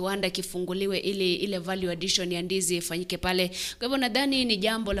kile kiwanda kifunguliwe ili ile value addition ya ndizi ifanyike pale. Kwa hivyo nadhani ni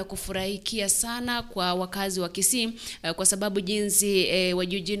jambo la kufurahikia sana kwa wakazi wa Kisii, kwa sababu jinsi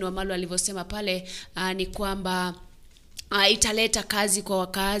Wajujini Wamalu alivyosema pale, ni kwamba italeta kazi kwa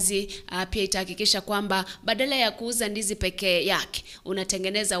wakazi, pia itahakikisha kwamba badala ya kuuza ndizi pekee yake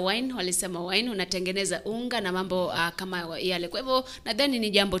unatengeneza wine, walisema wine, unatengeneza unga na mambo kama yale. Kwa hivyo nadhani ni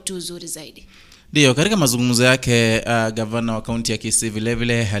jambo tu zuri zaidi. Ndio, katika mazungumzo yake gavana wa kaunti ya Kisii vile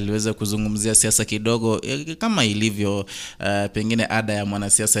vile aliweza kuzungumzia siasa kidogo, kama ilivyo pengine ada ya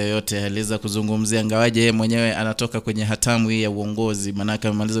mwanasiasa yoyote. Aliweza kuzungumzia ngawaje mwenyewe anatoka kwenye hatamu hii ya uongozi, manaka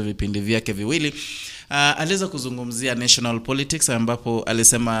amemaliza vipindi vyake viwili. Aliweza kuzungumzia national politics, ambapo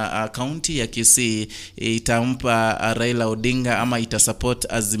alisema kaunti ya Kisii itampa Raila Odinga ama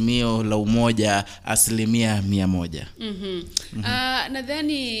itasupport azimio la umoja 100%.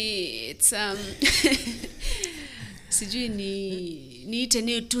 Nadhani it's sijui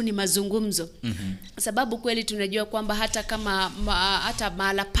niite tu ni mazungumzo. Sababu kweli tunajua kwamba hata kama hata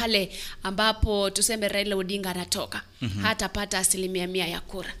mahala pale ambapo tuseme Raila Odinga anatoka, hatapata 100% ya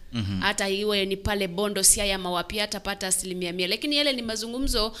kura. Hata iwe ni pale Bondo, Siaya, Mawapi, hatapata 100%. Lakini yale ni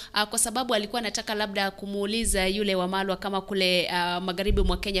mazungumzo, kwa sababu alikuwa anataka labda kumuuliza yule Wamalwa kama kule magharibi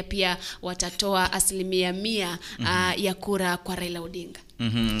mwa Kenya pia watatoa 100% ya kura kwa Raila Odinga.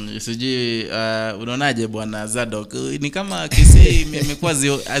 Sijui unaonaje bwana Zadok? Ni kama Kisii imekuwa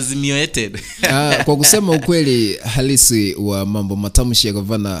azimioeted. Kwa kusema ukweli halisi wa mambo, matamshi ya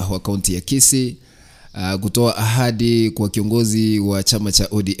gavana wa kaunti ya Kisii kutoa ahadi kwa kiongozi wa chama cha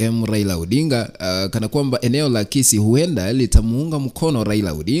ODM Raila Odinga, kana kwamba eneo la Kisii huenda litamuunga mkono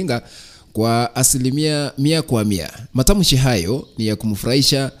Raila Odinga kwa 100%. Matamshi hayo ni ya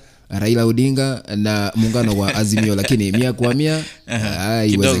kumfurahisha Raila Odinga na muungano wa Azimio, lakini 100%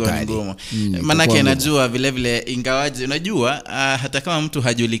 haiwezekani. Manake najua vile vile, ingawaje unajua hata kama mtu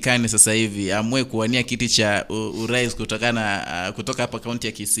hajulikani sasa hivi amwe kuwania kiti cha urais kutoka hapa kaunti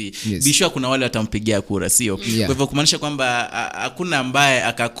ya Kisii, bishwa kuna wale watampigia kura, sio? Kwa hivyo kumaanisha kwamba hakuna ambaye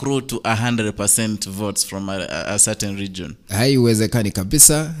akakru to 100% votes from a certain region. Haiwezekani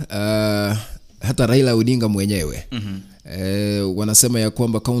kabisa. Hata Raila Odinga mwenyewe wanasema ya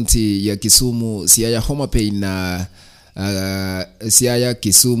kwamba kaunti ya Kisumu, Siaya, Homa Bay na Siaya,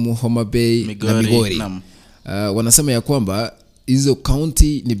 Kisumu, Homa Bay na Migori, wanasema ya kwamba hizo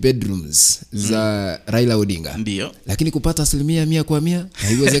county ni bedrooms za Raila Odinga. Ndio. Lakini kupata 100%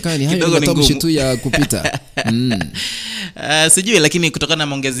 haiwezekani. Hayo ni matamshi tu ya kupita. Sijui, lakini kutokana na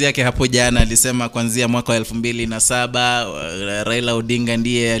maongezi yake hapo jana alisema kuanzia mwaka wa 2007 Raila Odinga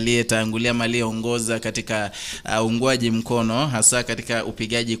ndiye aliyetangulia maliongoza katika uungwaji mkono, hasa katika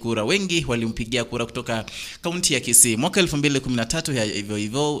upigaji kura. Wengi walimpigia kura kutoka kaunti ya Kisii. Mwaka 2013 hivyo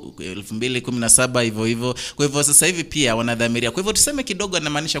hivyo, 2017 hivyo hivyo. Kwa hivyo sasa hivi pia wanadhamiria. Kwa hivyo tuseme kidogo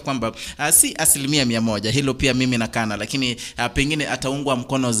anamaanisha kwamba si 100%, hilo pia mimi nakana, lakini pengine ataungwa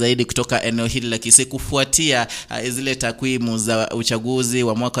mkono zaidi kutoka eneo hili la Kisii kufuatia zile takwimu za uchaguzi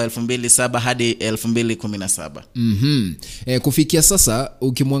wa mwaka 2007 hadi 2017. Kufikia sasa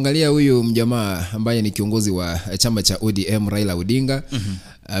ukimwangalia huyu mjamaa ambaye ni kiongozi wa chama cha ODM Raila Odinga,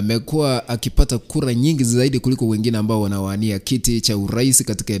 amekuwa akipata kura nyingi zaidi kuliko wengine ambao wanawania kiti cha urais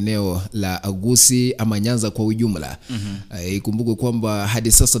katika eneo la Agusi ama Nyanza kwa ujumla. Ikumbuke kwamba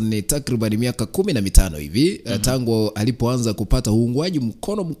hadi sasa ni takriban miaka 15 hivi tangu alipoanza kupata uungwaji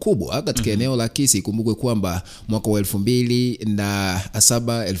mkono mkubwa katika eneo la Kisii. Ikumbuke kwamba mwaka wa 2007,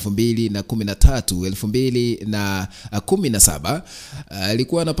 2013, 2017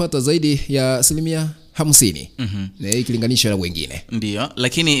 alikuwa anapata zaidi ya 50%. Ikilinganishwa na wengine. Ndio,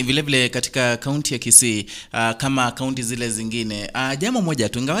 lakini vile vile katika kaunti ya Kisii kama kaunti zile zingine, jambo moja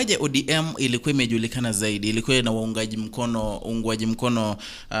tu, ingawaje ODM ilikuwa imejulikana zaidi, ilikuwa na uungwaji mkono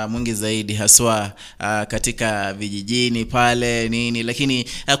mwingi zaidi, haswa katika vijijini pale nini, lakini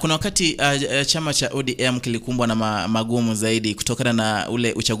kuna wakati chama cha ODM kilikumbwa na magumu zaidi kutokana na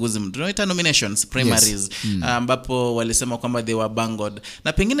ule uchaguzi tunaita nominations primaries, ambapo walisema kwamba they were bungled,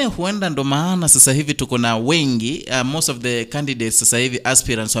 na pengine huenda ndo maana sasa hivi tuko na wengi, most of the candidates sasa hivi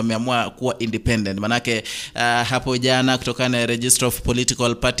aspirants wameamua kuwa independent. Manake hapo jana kutokana na Register of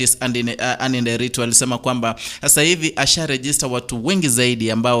Political Parties and in the ritual alisema kwamba sasa hivi asha register watu wengi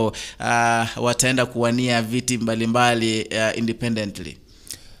zaidi ambao wataenda kuwania viti mbalimbali independently.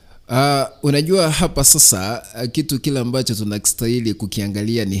 Unajua hapa sasa kitu kile ambacho tunastahili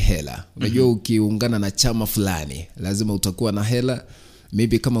kukiangalia ni hela. Unajua ukiungana na chama fulani lazima utakuwa na hela.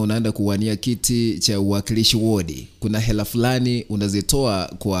 Maybe kama unaenda kuwania kiti cha uwakilishi wodi, kuna hela fulani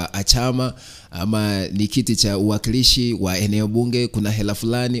unazitoa kwa chama, ama ni kiti cha uwakilishi wa eneo bunge, kuna hela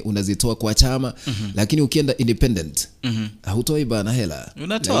fulani unazitoa kwa chama. Lakini ukienda independent, hautoi bana hela.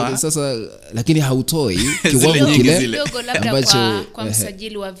 Unatoa sasa, lakini hautoi kiwango kile kidogo, labda kwa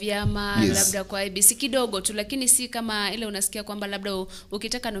msajili wa vyama, labda kwa IBC kidogo tu, lakini si kama ile unasikia kwamba labda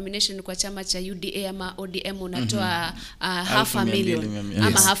ukitaka nomination kwa chama cha UDA ama ODM unatoa half a million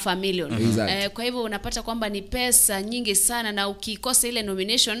ama half a million. Kwa hivyo unapata kwamba ni pesa nyingi sana, na ukikosa ile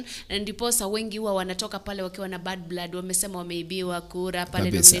nomination ndipo wengi huwa wanatoka pale wakiwa na bad blood, wamesema wameibiwa kura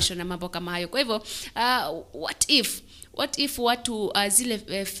pale nomination na mambo kama hayo. Kwa hivyo what if watu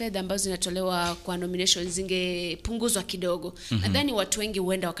zile fedha ambazo zinatolewa kwa nomination zingepunguzwa kidogo, nadhani watu wengi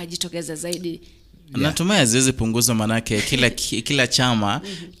huenda wakajitokeza zaidi. Natumai haziwezi punguzwa, manake kila chama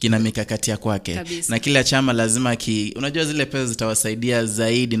kina mikakati ya kwake, na kila chama lazima unajua zile pesa zitawasaidia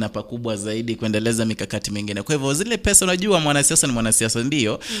zaidi na pakubwa zaidi kuendeleza mikakati mingine. Kwa hivyo zile pesa, unajua mwanasiasa ni mwanasiasa,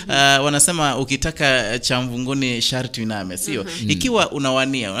 ndio wanasema ukitaka cha mvunguni sharti iname, sio? Ikiwa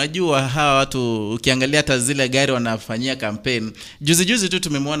unawania, unajua hawa watu ukiangalia hata zile gari wanafanyia campaign, juzi tu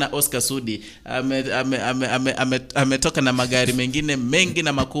tumemwona Oscar Sudi ametoka na magari mengine mengi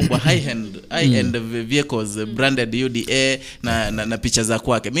na makubwa, high end vehicles branded UDA na picha za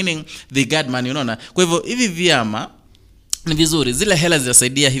kwake, meaning the godman, unaona. Kwa hivyo hivi vyama ni vizuri, zile hela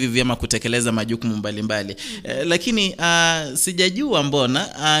zinasaidia hivi vyama kutekeleza majukumu mbalimbali. Lakini sijajua mbona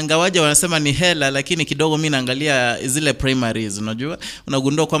ngawaja wanasema ni hela, lakini kidogo mimi naangalia zile primaries, unajua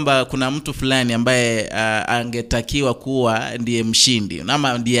unagundua kwamba kuna mtu fulani ambaye angetakiwa kuwa ndiye mshindi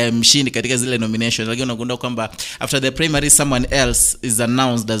ama ndiye mshindi katika zile nominations, lakini unagundua kwamba after the primaries someone else is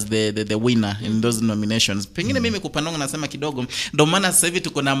announced as the winner in those nominations. Pengine mimi kupanonga nasema kidogo ndio maana sasa hivi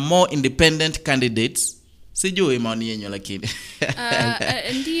tuko na more independent candidates. Sijui maoni yenyewe, lakini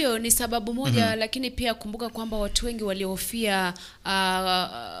ndio ni sababu moja. Lakini pia kumbuka kwamba watu wengi walihofia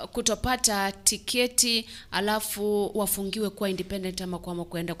kutopata tiketi alafu wafungiwe kwa independent ama kwa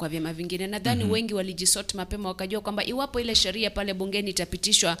kwenda kwa vyama vingine. Nadhani wengi walijisort mapema, wakajua kwamba iwapo ile sheria pale bungeni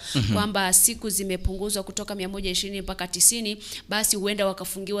itapitishwa kwamba siku zimepunguzwa kutoka 120 mpaka 90, basi huenda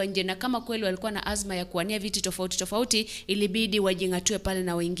wakafungiwa nje, na kama kweli walikuwa na azma ya kuwania viti tofauti ilibidi wajingatue pale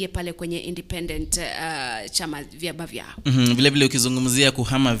na waingie pale kwenye independent chama vyama vyao. Vile vile ukizungumzia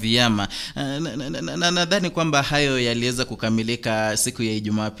kuhama vyama, nadhani kwamba hayo yaliweza kukamilika siku ya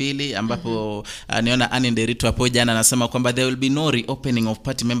Jumapili, ambapo niona Anne Nderitu hapo jana anasema kwamba there will be no reopening of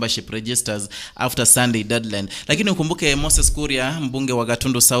party membership registers after Sunday deadline. Lakini ukumbuke Moses Kuria, mbunge wa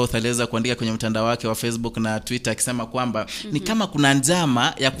Gatundu South, aliweza kuandika kwenye mtandao wake wa Facebook na Twitter akisema kwamba ni kama kuna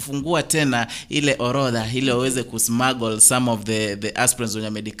njama ya kufungua tena ile orodha ili waweze kusmuggle some of the aspirants wenye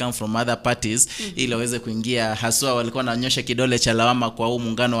wamedecamp from other parties ili waweze kuingia, haswa walikuwa wananyosha kidole cha lawama kwa huu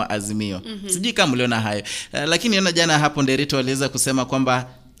muungano wa Azimio. Sijui kama mliona hayo. Lakini niona jana hapo Nderitu aliweza kusema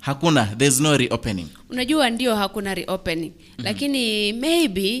kwamba there's no reopening. Unajua ndio hakuna reopening. Lakini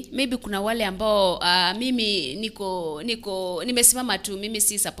maybe kuna wale ambao mimi nimesimama tu, mimi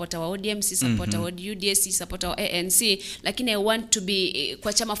si supporter wa ODM, si supporter wa UDA, si supporter wa ANC, lakini I want to be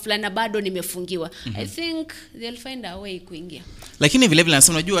kwa chama fulani bado nimefungiwa. I think they'll find a way kuingia. Lakini vile vile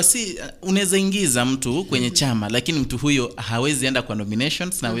nasema, unajua unaweza ingiza mtu kwenye chama, lakini mtu huyo hawezi enda kwa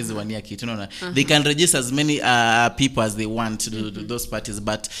nominations na hawezi wania kitu, unaona. They can register as many people as they want to those parties,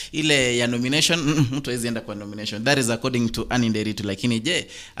 but ile ya nomination mtu hawezi enda kwa nomination. That is according to Anne Nderitu. Lakini je,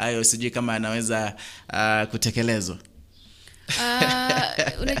 hayo sijui kama anaweza kutekelezwa.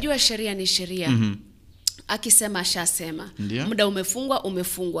 Unajua sheria ni sheria. Akisema ashasema. Muda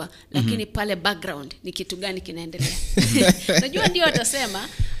umefungwa, lakini pale background ni kitu gani kinaendelea? Unajua ndio atasema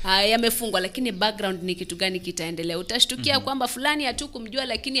yamefungwa, lakini background ni kitu gani kitaendelea? Utashtukia kwamba fulani hatukumjua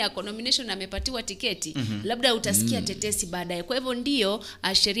lakini yako nomination amepatiwa tiketi. Labda utasikia tetesi baadaye. Kwa hivyo ndio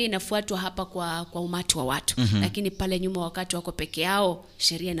sheria inafuatwa hapa kwa umati wa watu. Lakini pale nyuma wakati wako peke yao,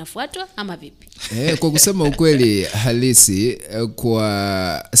 sheria inafuatwa ama vipi? Kwa kusema ukweli halisi,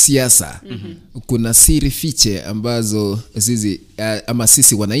 kwa siasa kuna siri fiche ambazo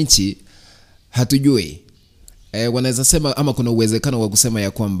sisi wananchi hatujui. Wanaweza sema ama kuna uwezekano wa kusema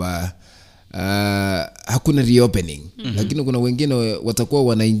ya kwamba hakuna reopening, lakini kuna wengine watakuwa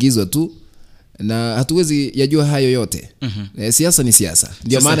wanaingizwa tu na hatuwezi yajua hayo yote. Siasa ni siasa,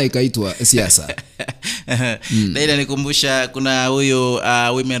 ndio maana ikaitwa siasa. Daida nikumbusha kuna huyu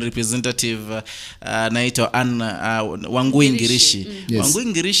women representative naitwa Wangui Ngirishi. Wangui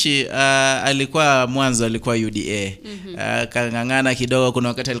Ngirishi alikuwa mwanzo alikuwa UDA. Kangangana kidogo, kuna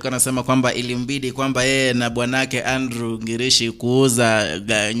wakati alikuwa anasema kwamba ilimbidi kwamba yeye na bwanake Andrew Ngirishi kuuza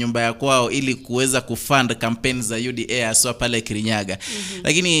nyumba ya kwao ili kuweza kufund campaign za UDA aswa pale Kirinyaga.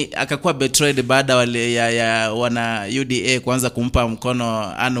 Lakini akakuwa betrayed baada ya wana UDA kuanza kumpa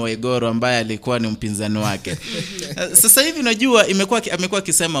mkono Anne Waiguru ambaye alikuwa ni mpinzani wake. Sasa hivi unajua amekuwa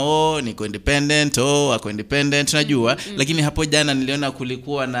akisema niko independent, ako independent unajua, lakini hapo jana niliona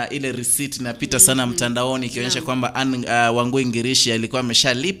kulikuwa na ile receipt inapita sana mtandaoni ikionyesha kwamba Wangui Ngirishi alikuwa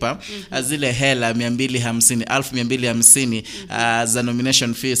ameshalipa zile hela 250 za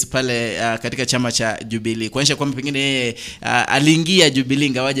nomination fees pale katika chama cha Jubilee, kuonyesha kwamba pengine yeye aliingia Jubilee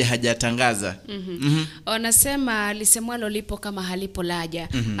ingawaje hajatangaza. Wanasema alisemwalo lipo kama halipo laja.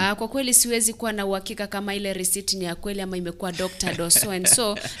 Kwa kweli siwezi kuwa na uhakika kama ile receipt ni ya kweli ama imekuwa doctored or so and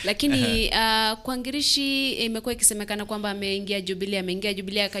so, lakini kwa Ngirishi imekuwa ikisemekana kwamba ameingia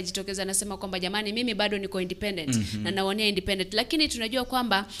Jubilee akajitokeza anasema kwamba jamani mimi bado niko independent na nawania independent, lakini tunajua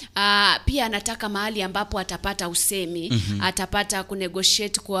kwamba pia anataka mahali ambapo atapata usemi, atapata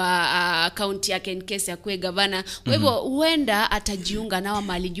kunegotiate kwa county yake in case akuwe governor. Kwa hivyo huenda atajiunga nao,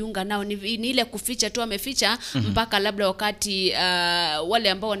 malijiunga nao ni ile kuficha tu ameficha mpaka labda wakati wale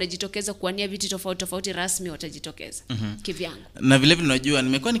ambao wanajitokeza kuwania viti tofauti rasmi watajitokeza. Kivyangu. Na vile vile unajua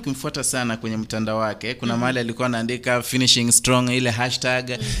nimekuwa nikimfuata sana kwenye mtandao wake. Kuna mahali alikuwa anaandika finishing strong ile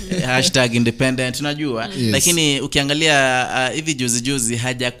hashtag independent unajua. Lakini ukiangalia hivi juzi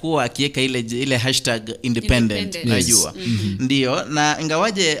hajakuwa akiweka ile hashtag independent unajua. Ndio, na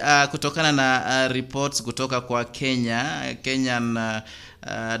ingawaje kutokana na reports kutoka kwa Kenyan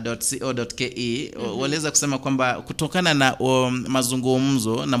 .co.ke waliweza kusema kwamba kutokana na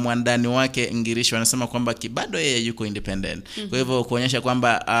mazungumzo na mwandani wake Ngirishi wanasema kwamba bado yeye yuko independent. Kwa hivyo kuonyesha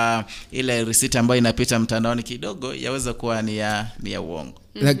kwamba ile receipt ambayo inapita mtandaoni kidogo yaweza kuwa ni ya uongo.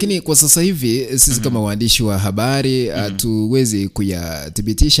 Lakini kwa sasa hivi sisi kama waandishi wa habari hatuwezi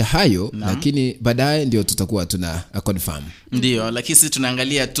kuyathibitisha hayo, lakini baadaye ndio tutakuwa tuna confirm. Ndio, lakini sisi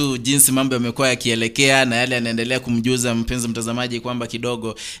tunaangalia tu jinsi mambo yamekuwa yakielekea na yale yanaendelea kumjuza mpenzi mtazamaji kwamba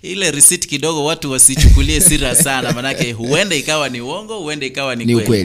kidogo ile receipt kidogo watu wasichukulie sira sana, manake huenda ikawa ni uongo, huenda ikawa ni kweli.